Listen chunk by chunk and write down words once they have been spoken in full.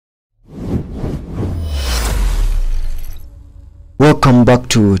Welcome back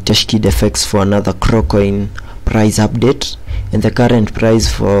to Teshkid FX for another Crocoin price update, and the current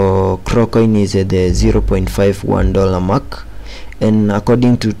price for Crocoin is at the $0.51 mark, and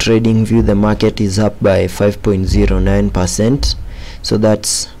according to TradingView the market is up by 5.09%. so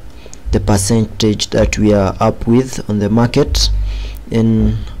that's the percentage that we are up with on the market.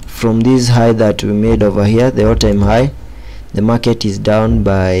 And from this high that we made over here, the all-time high, the market is down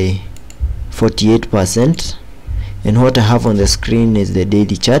by 48%. And what I have on the screen is the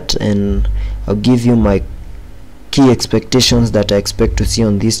daily chart, and I'll give you my key expectations that I expect to see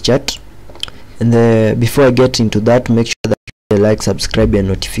on this chart. And before I get into that, make sure that you like, subscribe and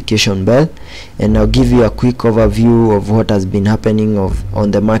notification bell, and I'll give you a quick overview of what has been happening on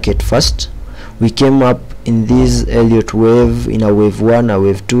the market. First, we came up in this Elliott wave, in a wave 1, a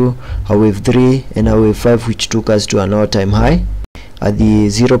wave 2, a wave 3 and a wave 5, which took us to an all-time high at the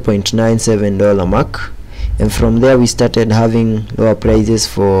 $0.97 mark. And from there we started having lower prices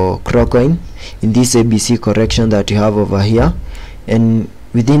for Crocoin in this ABC correction that you have over here, and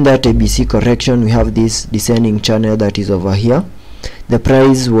within that ABC correction we have this descending channel that is over here. The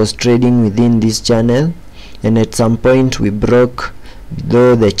price was trading within this channel, and at some point we broke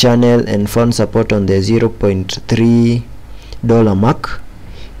below the channel and found support on the $0.3 mark,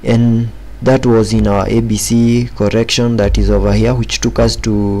 and that was in our ABC correction that is over here, which took us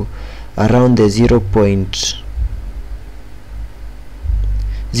to around the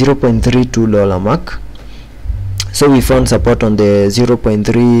 $0.32 mark. So we found support on the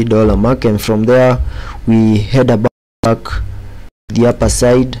 $0.3 mark, and from there we headed back to the upper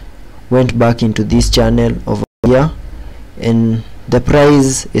side, went back into this channel over here, and the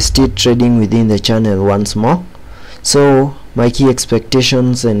price is still trading within the channel once more. So my key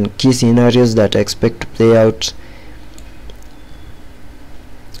expectations and key scenarios that I expect to play out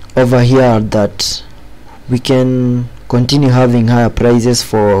over here are that we can continue having higher prices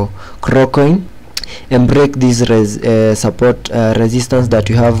for Crocoin and break this support resistance that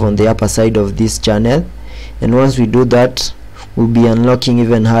we have on the upper side of this channel, and once we do that, we'll be unlocking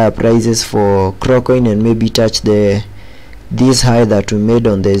even higher prices for Crocoin and maybe touch this high that we made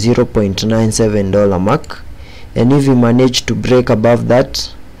on the $0.97 mark. And if we manage to break above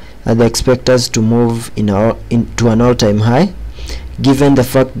that, I'd expect us to move into an all-time high, given the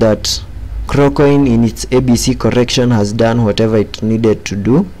fact that Crocoin in its ABC correction has done whatever it needed to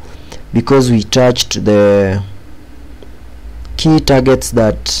do, because we touched the key targets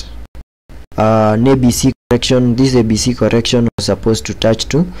that an ABC correction, this ABC correction was supposed to touch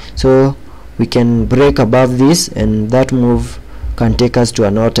to. So we can break above this, and that move can take us to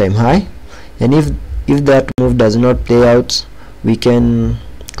an all-time high. And if that move does not play out, we can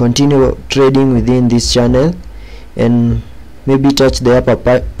continue trading within this channel and maybe touch the upper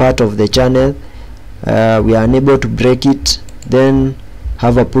part of the channel. We are unable to break it, then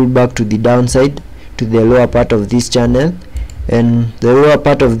have a pullback to the downside to the lower part of this channel, and the lower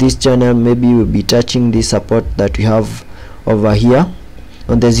part of this channel maybe will be touching the support that we have over here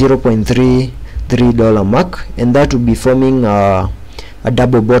on the $0.33 mark, and that will be forming a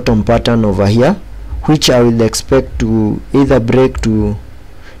double bottom pattern over here, which I will expect to either break to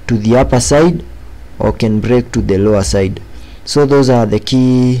the upper side or can break to the lower side. So those are the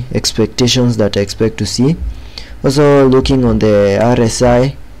key expectations that I expect to see. Also, looking on the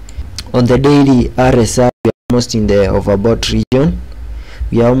RSI, on the daily RSI, we are almost in the overbought region.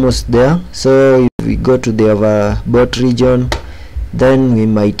 We are almost there. So if we go to the overbought region, then we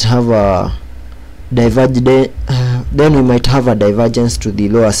might have a divergence to the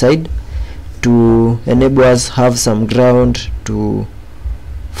lower side to enable us have some ground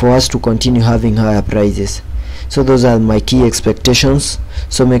for us to continue having higher prices. So those are my key expectations.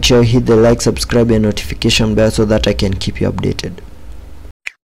 So make sure you hit the like, subscribe and notification bell so that I can keep you updated.